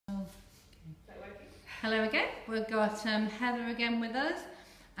Hello again. We've got Heather again with us,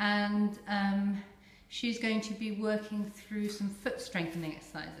 and she's going to be working through some foot strengthening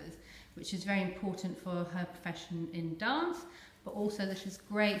exercises, which is very important for her profession in dance, but also this is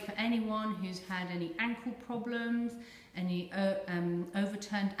great for anyone who's had any ankle problems, any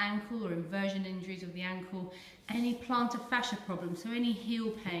overturned ankle or inversion injuries of the ankle, any plantar fascia problems, so any heel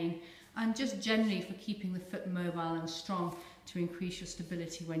pain, and just generally for keeping the foot mobile and strong to increase your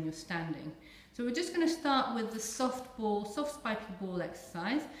stability when you're standing. So we're just going to start with the soft spiky ball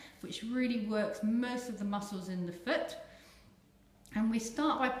exercise, which really works most of the muscles in the foot. And we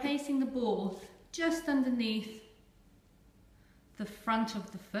start by placing the ball just underneath the front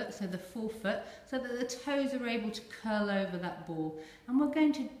of the foot, so the forefoot, so that the toes are able to curl over that ball. And we're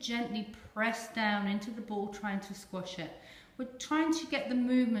going to gently press down into the ball, trying to squash it. We're trying to get the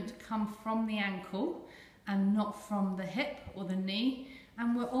movement to come from the ankle and not from the hip or the knee.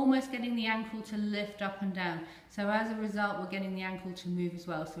 And we're almost getting the ankle to lift up and down. So as a result, we're getting the ankle to move as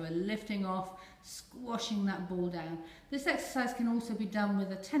well. So we're lifting off, squashing that ball down. This exercise can also be done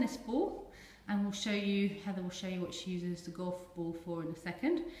with a tennis ball. And we'll show you, Heather will show you what she uses the golf ball for in a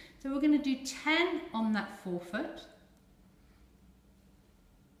second. So we're going to do 10 on that forefoot.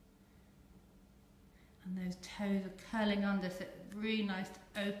 And those toes are curling under, so it's really nice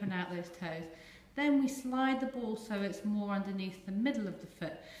to open out those toes. Then we slide the ball so it's more underneath the middle of the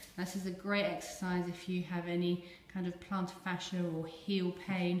foot. This is a great exercise if you have any kind of plantar fascia or heel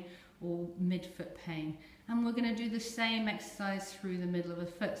pain or midfoot pain. And we're going to do the same exercise through the middle of the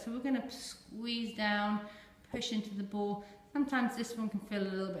foot. So we're going to squeeze down, push into the ball. Sometimes this one can feel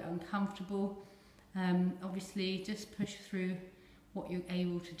a little bit uncomfortable. Obviously, just push through what you're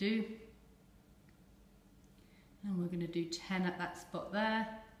able to do. And we're going to do 10 at that spot there.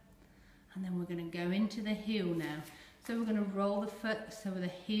 And then we're going to go into the heel now. So we're going to roll the foot so the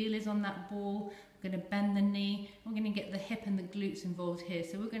heel is on that ball. We're going to bend the knee. We're going to get the hip and the glutes involved here.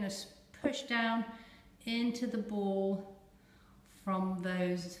 So we're going to push down into the ball from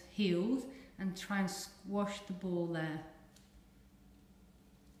those heels and try and squash the ball there.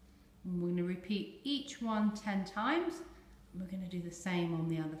 And we're going to repeat each one 10 times. We're going to do the same on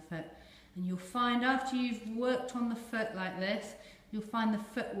the other foot. And you'll find after you've worked on the foot like this, you'll find the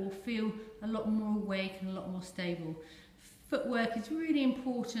foot will feel a lot more awake and a lot more stable. Footwork is really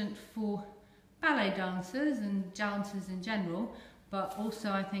important for ballet dancers and dancers in general, but also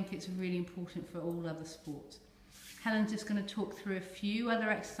I think it's really important for all other sports. Helen's just going to talk through a few other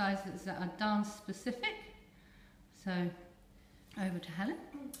exercises that are dance specific. So over to Helen.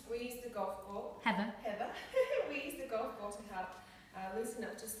 We use the golf ball. Heather. We use the golf ball to help loosen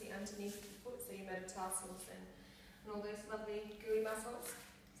up just the underneath of the foot, so your metatarsals and all those lovely gooey muscles.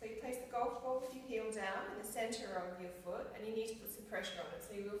 So you place the golf ball with your heel down in the centre of your foot, and you need to put some pressure on it,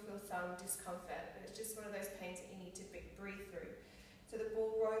 so you will feel some discomfort, but it's just one of those pains that you need to breathe through. So the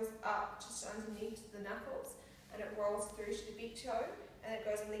ball rolls up just underneath the knuckles, and it rolls through to the big toe, and it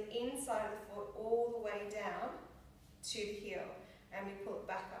goes on the inside of the foot all the way down to the heel, and we pull it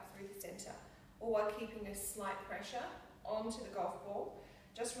back up through the centre, all while keeping a slight pressure onto the golf ball,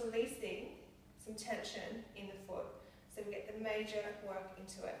 just releasing some tension in the foot, so we get the major work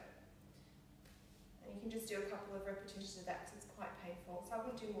into it. And you can just do a couple of repetitions of that because it's quite painful, so I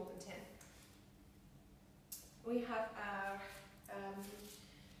wouldn't do more than 10. We have our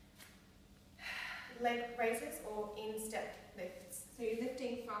leg raises or in-step lifts. So you're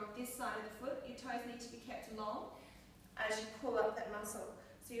lifting from this side of the foot, your toes need to be kept long as you pull up that muscle.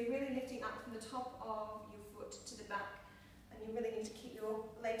 So you're really lifting up from the top of your foot to the back, and you really need to keep your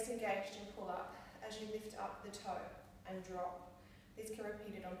legs engaged and pull up as you lift up the toe and drop. This can be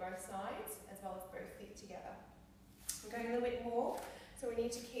repeated on both sides as well as both feet together. We're going a little bit more, so we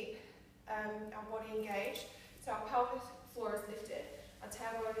need to keep our body engaged. So our pelvic floor is lifted, our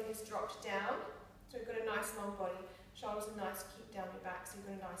tailbone is dropped down, so we've got a nice long body. Shoulders are nice to keep down your back, so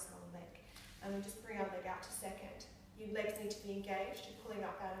you've got a nice long leg. And we just bring our leg out to second. Your legs need to be engaged, you're pulling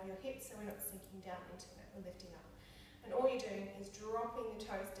up out of your hips so we're not sinking down into it, we're lifting up. And all you're doing is dropping the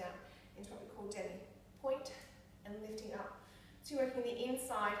toes down into what we call demi point and lifting up. So you're working the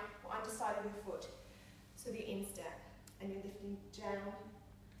inside or underside of your foot, so the instep, and you're lifting down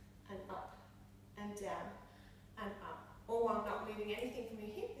and up and down and up, all while not moving anything from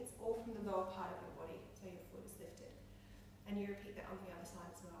your hip. It's all from the lower part of your body, so your foot is lifted. And you repeat that on the other side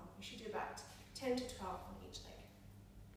as well. You should do about 10 to 12 on